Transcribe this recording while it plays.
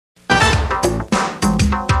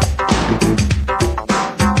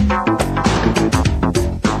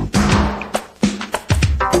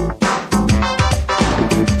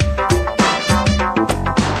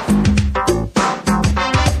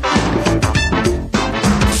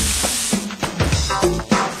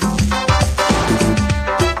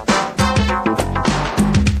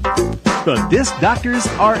Disc Doctors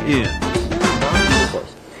are in.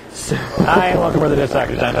 Hi, and welcome to the Disc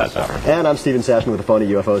Doctors. I'm Todd Stoffer. And I'm Steven Sashman with a phony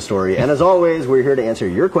UFO story. And as always, we're here to answer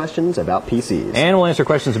your questions about PCs. And we'll answer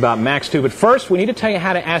questions about Macs too. But first, we need to tell you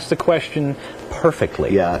how to ask the question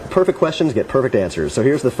perfectly. Yeah, perfect questions get perfect answers. So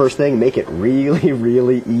here's the first thing: make it really,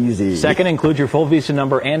 really easy. Second, include your full visa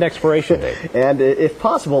number and expiration date. And if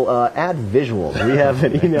possible, add visuals. We have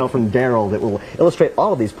an email from Daryl that will illustrate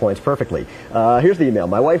all of these points perfectly. Here's the email.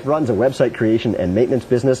 My wife runs a website creation and maintenance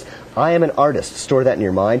business. I am an artist. Store that in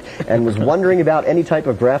your mind. And was wondering about any type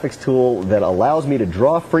of graphics tool that allows me to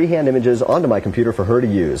draw freehand images onto my computer for her to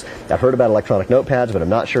use. I've heard about electronic notepads, but I'm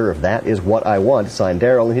not sure if that is what I want. Signed,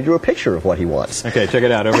 Daryl, and he drew a picture of what he wants. Okay, check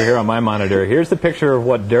it out over here on my monitor. Here's the picture of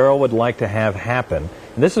what Daryl would like to have happen.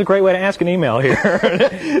 And this is a great way to ask an email here.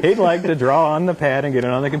 He'd like to draw on the pad and get it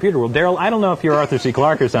on the computer. Well, Daryl, I don't know if you're Arthur C.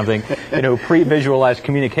 Clarke or something, pre-visualized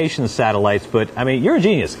communications satellites, but, I mean, you're a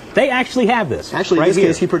genius. They actually have this. Actually, right in this here.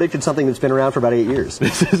 case, he predicted something that's been around for about 8 years.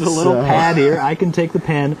 This is a little pad here. I can take the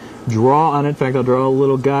pen, draw on it. In fact, I'll draw a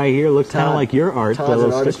little guy here. Looks kind of like your art. Todd's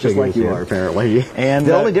an artist just like you are, apparently. And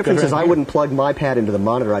the only difference is I wouldn't plug my pad into the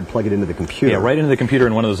monitor. I'd plug it into the computer. Yeah, right into the computer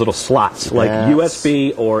in one of those little slots, like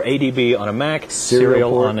USB or ADB on a Mac, serial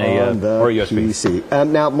on a or USB. PC.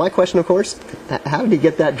 Now, my question, of course, how did he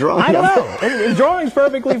get that drawing? I don't know. The drawing's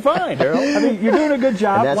perfectly fine, Daryl. I mean, you're doing a good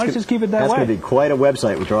job. Why don't you just keep it that way? That's going to be quite a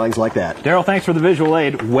website with drawings like that. Daryl, thanks for the visual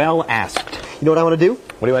aid. Well asked. You know what I want to do?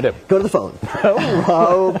 What do you want to do? Go to the phone.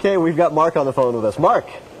 Okay, we've got Mark on the phone with us. Mark.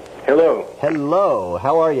 Hello. Hello.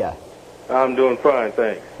 How are you? I'm doing fine,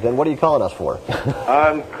 thanks. Then what are you calling us for?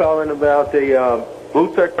 I'm calling about the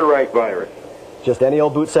boot sector right virus. Just any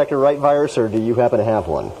old boot sector right virus, or do you happen to have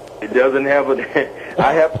one? It doesn't have a...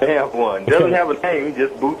 I happen to have one. It doesn't have a name,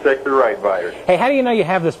 just boot sector right virus. Hey, how do you know you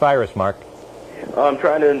have this virus, Mark? I'm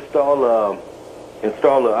trying to install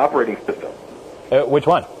the operating system. Which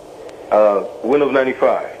one? Windows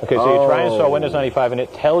 95. Okay, so you try and install Windows 95, and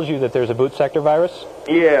it tells you that there's a boot sector virus?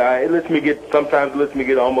 Yeah, it lets me get... Sometimes it lets me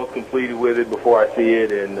get almost completed with it before I see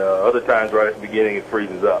it, and other times right at the beginning it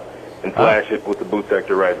freezes up and flash it with the boot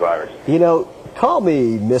sector right virus. You know, call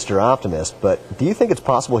me Mr. Optimist, but do you think it's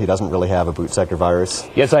possible he doesn't really have a boot sector virus?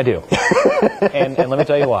 Yes, I do. and let me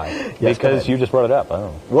tell you why. Yes, because you just brought it up. I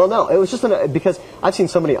don't know. Well, no, it was just because I've seen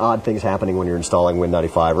so many odd things happening when you're installing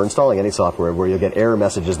Win95 or installing any software where you'll get error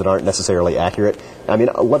messages that aren't necessarily accurate. I mean,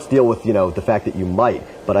 let's deal with, the fact that you might,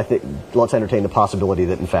 but I think let's entertain the possibility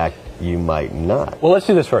that, in fact, you might not. Well, let's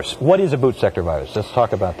do this first. What is a boot sector virus? Let's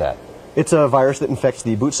talk about that. It's a virus that infects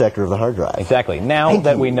the boot sector of the hard drive. Exactly. Now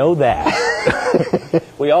that we know that,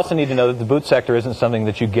 we also need to know that the boot sector isn't something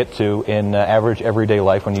that you get to in average everyday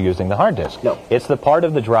life when you're using the hard disk. No. It's the part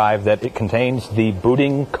of the drive that it contains the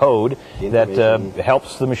booting code that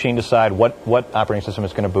helps the machine decide what operating system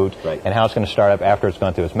it's going to boot and how it's going to start up after it's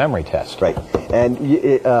gone through its memory test. Right. And,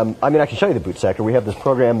 I can show you the boot sector. We have this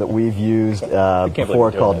program that we've used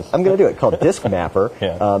before called, I'm going to do it, called Disk Mapper.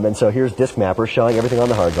 And so here's Disk Mapper showing everything on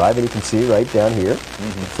the hard drive, and you can see right down here,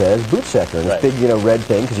 it says boot sector, and this big, red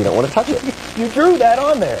thing because you don't want to touch it. You drew that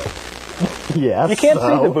on there. Yes. You can't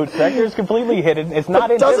see the boot sector. It's completely hidden. It's not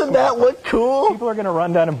in Doesn't Disk that Mapper. look cool? People are going to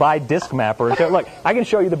run down and buy Disk Mapper and say, look, I can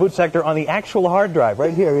show you the boot sector on the actual hard drive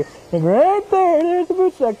right here. Right there's the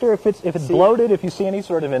boot sector. If it's bloated, if you see any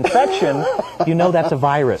sort of infection, you know that's a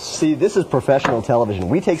virus. See, this is professional television.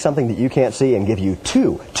 We take something that you can't see and give you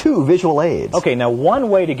two visual aids. Okay, now one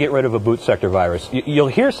way to get rid of a boot sector virus, you'll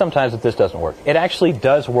hear sometimes that this doesn't work. It actually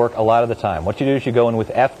does work a lot of the time. What you do is you go in with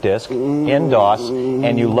FDisk, in DOS,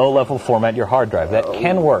 and you low-level format your hard drive. That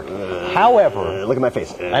can work. However... Look at my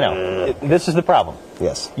face. I know. This is the problem.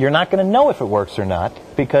 Yes. You're not going to know if it works or not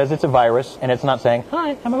because it's a virus and it's not saying,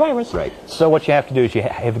 hi, I'm a virus. Right. So what you have to do is you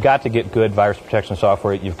have got to get good virus protection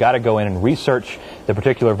software. You've got to go in and research the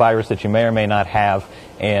particular virus that you may or may not have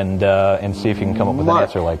and see if you can come up with an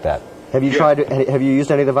answer like that. Have you have you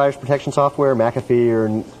used any of the virus protection software,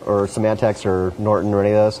 McAfee or Symantec or Norton or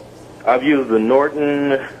any of those? I've used the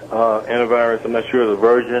Norton antivirus. I'm not sure of the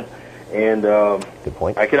version. And good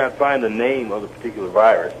point. I cannot find the name of the particular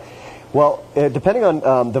virus. Well, depending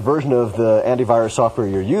on the version of the antivirus software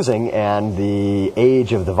you're using and the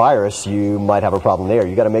age of the virus, you might have a problem there.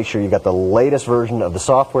 You've got to make sure you've got the latest version of the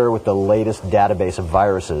software with the latest database of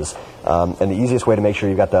viruses. And the easiest way to make sure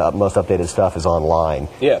you've got the most updated stuff is online.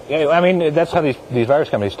 Yeah, I mean, that's how these virus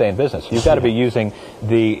companies stay in business. You've got to be using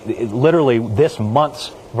literally this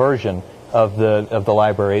month's version of the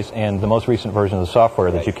libraries and the most recent version of the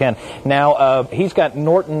software that you can. Now, he's got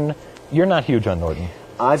Norton. You're not huge on Norton.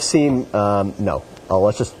 I've seen, no. Oh,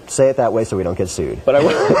 let's just say it that way so we don't get sued. But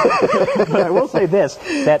I will say this,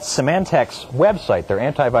 that Symantec's website, their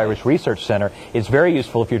antivirus research center, is very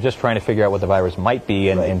useful if you're just trying to figure out what the virus might be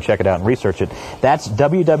and check it out and research it. That's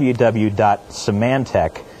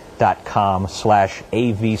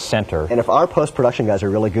www.symantec.com/avcenter. And if our post-production guys are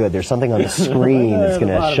really good, there's something on the screen that's going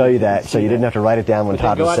to show you that, so you didn't have to write it down when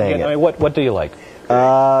Todd was saying it. I mean, what do you like?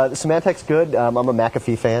 Symantec's good. I'm a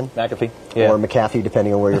McAfee fan. McAfee? Yeah. Or McAfee,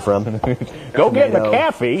 depending on where you're from. Go get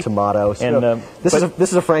McAfee. Tomato. And, this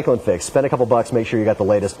is a Franklin fix. Spend a couple bucks, make sure you got the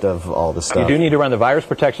latest of all this stuff. You do need to run the virus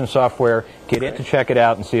protection software, get it to check it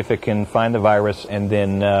out and see if it can find the virus, and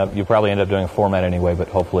then you probably end up doing a format anyway, but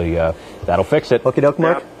hopefully that'll fix it. Okie doke,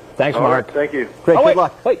 Mark. Yeah. Thanks, All Mark. right, thank you. Great, Oh, good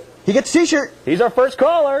luck. Wait. He gets a T-shirt. He's our first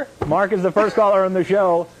caller. Mark is the first caller on the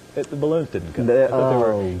show. The balloons didn't come.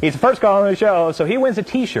 He's the first caller on the show, so he wins a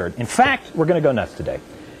T-shirt. In fact, we're going to go nuts today.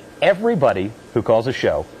 Everybody who calls a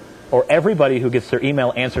show, or everybody who gets their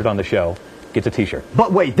email answered on the show, gets a T-shirt.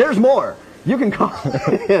 But wait, there's more. You can call.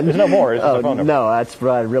 There's no more. It's just a phone number. No, that's what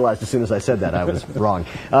I realized as soon as I said that I was wrong.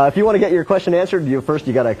 If you want to get your question answered, you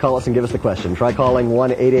got to call us and give us the question. Try calling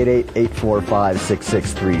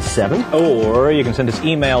 1-888-845-6637. Or you can send us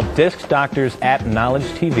email,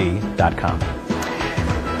 discdoctors@knowledgetv.com.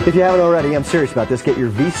 If you haven't already, I'm serious about this, get your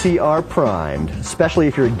VCR primed, especially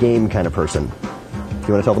if you're a game kind of person.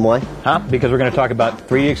 You want to tell them why? Because we're going to talk about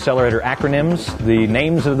 3D Accelerator acronyms, the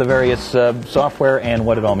names of the various software, and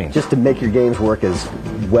what it all means. Just to make your games work as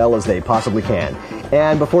well as they possibly can.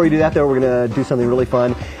 And before we do that, though, we're going to do something really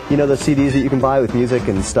fun. You know the CDs that you can buy with music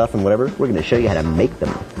and stuff and whatever? We're going to show you how to make them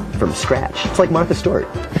from scratch. It's like Martha Stewart.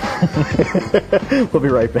 We'll be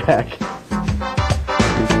right back.